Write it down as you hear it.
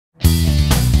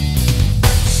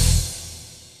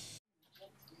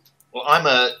Well, I'm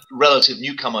a relative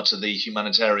newcomer to the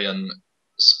humanitarian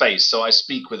space, so I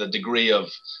speak with a degree of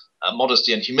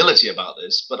modesty and humility about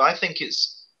this. But I think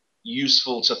it's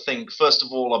useful to think, first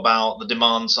of all, about the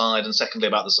demand side and secondly,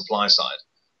 about the supply side.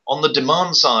 On the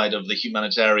demand side of the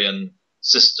humanitarian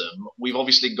system, we've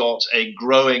obviously got a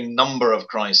growing number of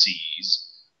crises.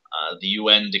 The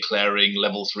UN declaring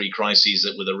level 3 crises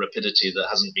with a rapidity that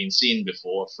hasn't been seen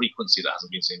before, a frequency that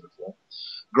hasn't been seen before,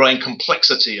 growing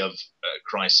complexity of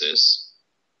crisis,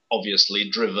 obviously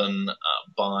driven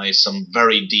by some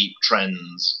very deep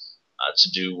trends to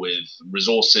do with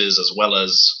resources as well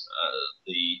as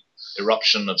the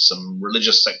eruption of some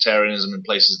religious sectarianism in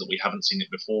places that we haven't seen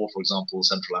it before, for example, the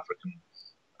Central African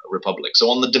Republic. So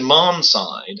on the demand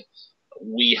side,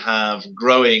 we have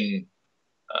growing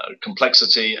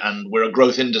complexity and we're a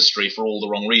growth industry for all the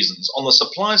wrong reasons. On the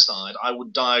supply side, I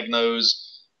would diagnose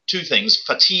two things: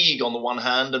 fatigue on the one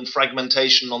hand and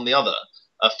fragmentation on the other.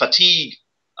 Fatigue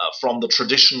from the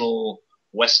traditional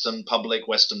Western public,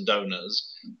 Western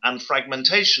donors, and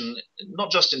fragmentation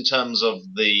not just in terms of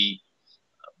the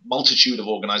multitude of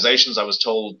organizations. I was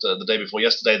told the day before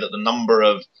yesterday that the number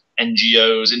of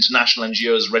NGOs, international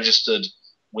NGOs registered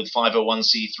with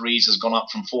 501c3s has gone up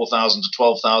from 4,000 to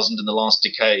 12,000 in the last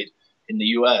decade in the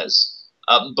US.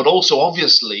 But also,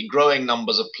 obviously, growing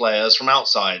numbers of players from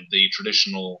outside the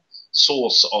traditional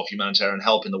source of humanitarian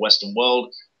help in the Western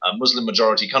world,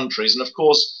 Muslim-majority countries, and of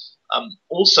course,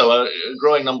 also a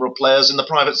growing number of players in the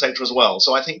private sector as well.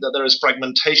 So I think that there is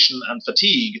fragmentation and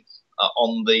fatigue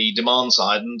on the demand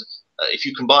side, and if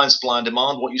you combine supply and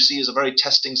demand, what you see is a very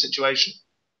testing situation.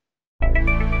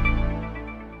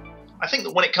 I think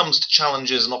that when it comes to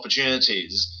challenges and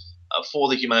opportunities for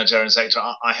the humanitarian sector,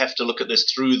 I have to look at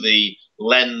this through the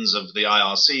lens of the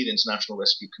IRC, the International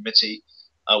Rescue Committee.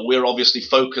 We're obviously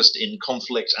focused in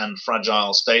conflict and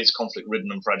fragile states,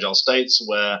 conflict-ridden and fragile states,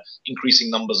 where increasing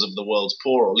numbers of the world's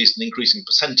poor, or at least an increasing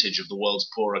percentage of the world's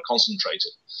poor, are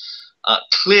concentrated.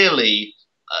 Clearly,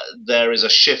 there is a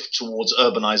shift towards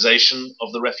urbanization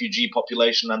of the refugee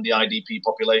population and the IDP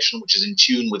population, which is in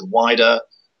tune with wider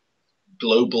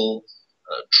global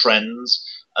trends.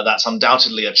 That's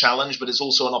undoubtedly a challenge, but it's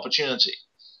also an opportunity.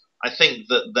 I think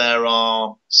that there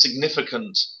are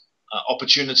significant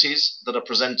opportunities that are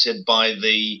presented by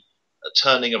the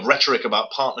turning of rhetoric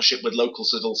about partnership with local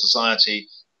civil society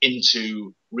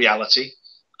into reality.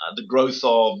 The growth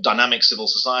of dynamic civil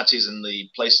societies in the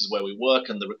places where we work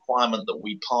and the requirement that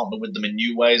we partner with them in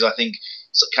new ways, I think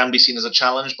can be seen as a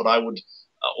challenge, but I would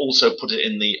also put it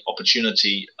in the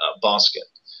opportunity basket.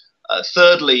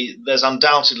 Thirdly, there's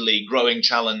undoubtedly growing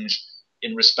challenge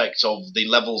in respect of the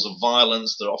levels of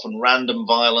violence, the often random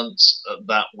violence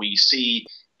that we see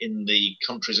in the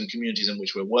countries and communities in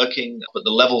which we're working, but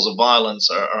the levels of violence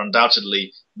are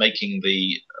undoubtedly making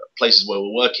the places where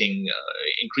we're working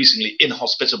increasingly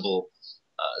inhospitable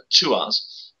to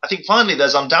us. I think finally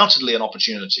there's undoubtedly an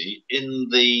opportunity in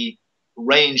the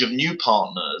range of new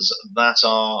partners that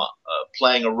are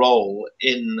playing a role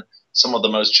in some of the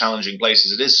most challenging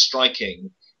places. It is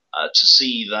striking to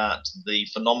see that the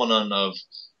phenomenon of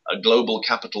global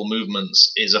capital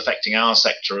movements is affecting our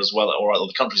sector as well, or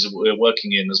the countries that we're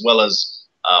working in, as well as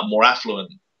more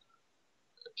affluent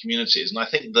communities. And I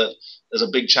think that there's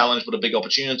a big challenge, but a big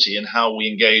opportunity in how we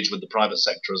engage with the private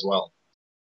sector as well.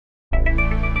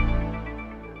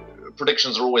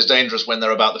 Predictions are always dangerous when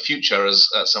they're about the future, as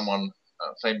someone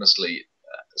famously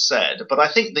said. But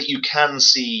I think that you can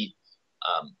see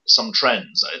some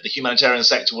trends. The humanitarian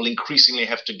sector will increasingly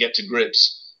have to get to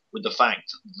grips with the fact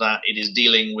that it is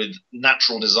dealing with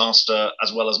natural disaster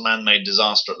as well as man-made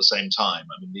disaster at the same time.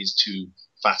 I mean, these two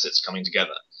facets coming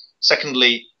together.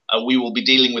 Secondly, we will be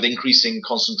dealing with increasing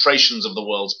concentrations of the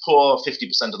world's poor.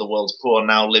 50% of the world's poor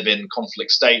now live in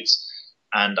conflict states,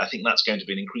 and I think that's going to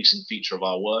be an increasing feature of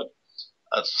our work.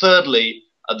 Thirdly,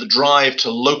 the drive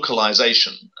to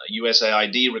localization.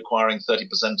 USAID requiring 30%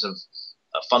 of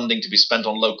funding to be spent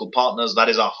on local partners. That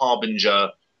is a harbinger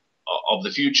of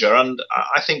the future. And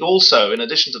I think also, in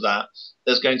addition to that,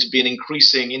 there's going to be an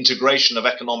increasing integration of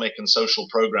economic and social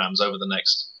programs over the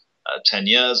next 10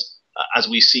 years as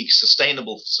we seek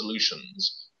sustainable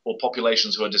solutions for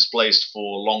populations who are displaced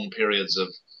for long periods of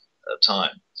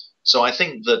time. So I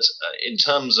think that in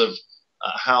terms of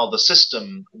how the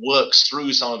system works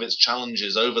through some of its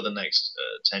challenges over the next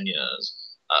 10 years,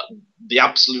 the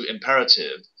absolute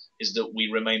imperative is that we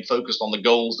remain focused on the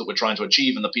goals that we're trying to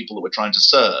achieve and the people that we're trying to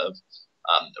serve,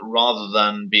 rather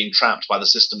than being trapped by the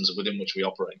systems within which we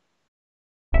operate.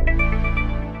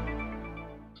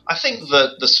 I think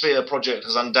that the Sphere project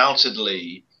has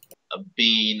undoubtedly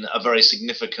been a very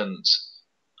significant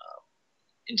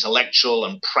intellectual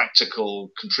and practical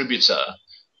contributor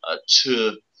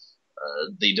to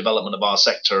the development of our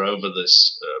sector over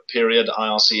this period.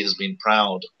 IRC has been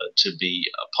proud to be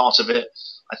a part of it.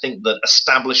 I think that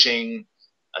establishing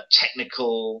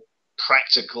technical,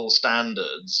 practical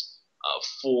standards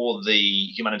for the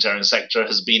humanitarian sector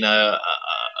has been a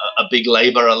big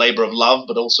labor, a labor of love,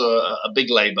 but also a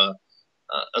big labor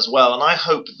as well. And I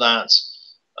hope that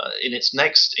in its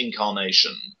next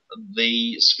incarnation,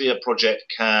 the Sphere project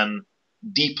can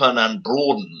deepen and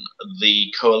broaden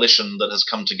the coalition that has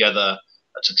come together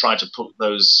to try to put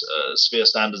those Sphere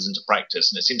standards into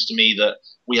practice. And it seems to me that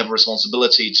we have a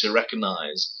responsibility to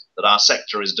recognize that our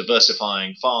sector is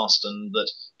diversifying fast, and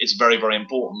that it's very, very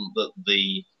important that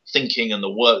the thinking and the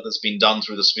work that's been done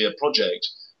through the Sphere project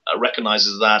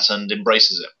recognizes that and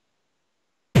embraces it.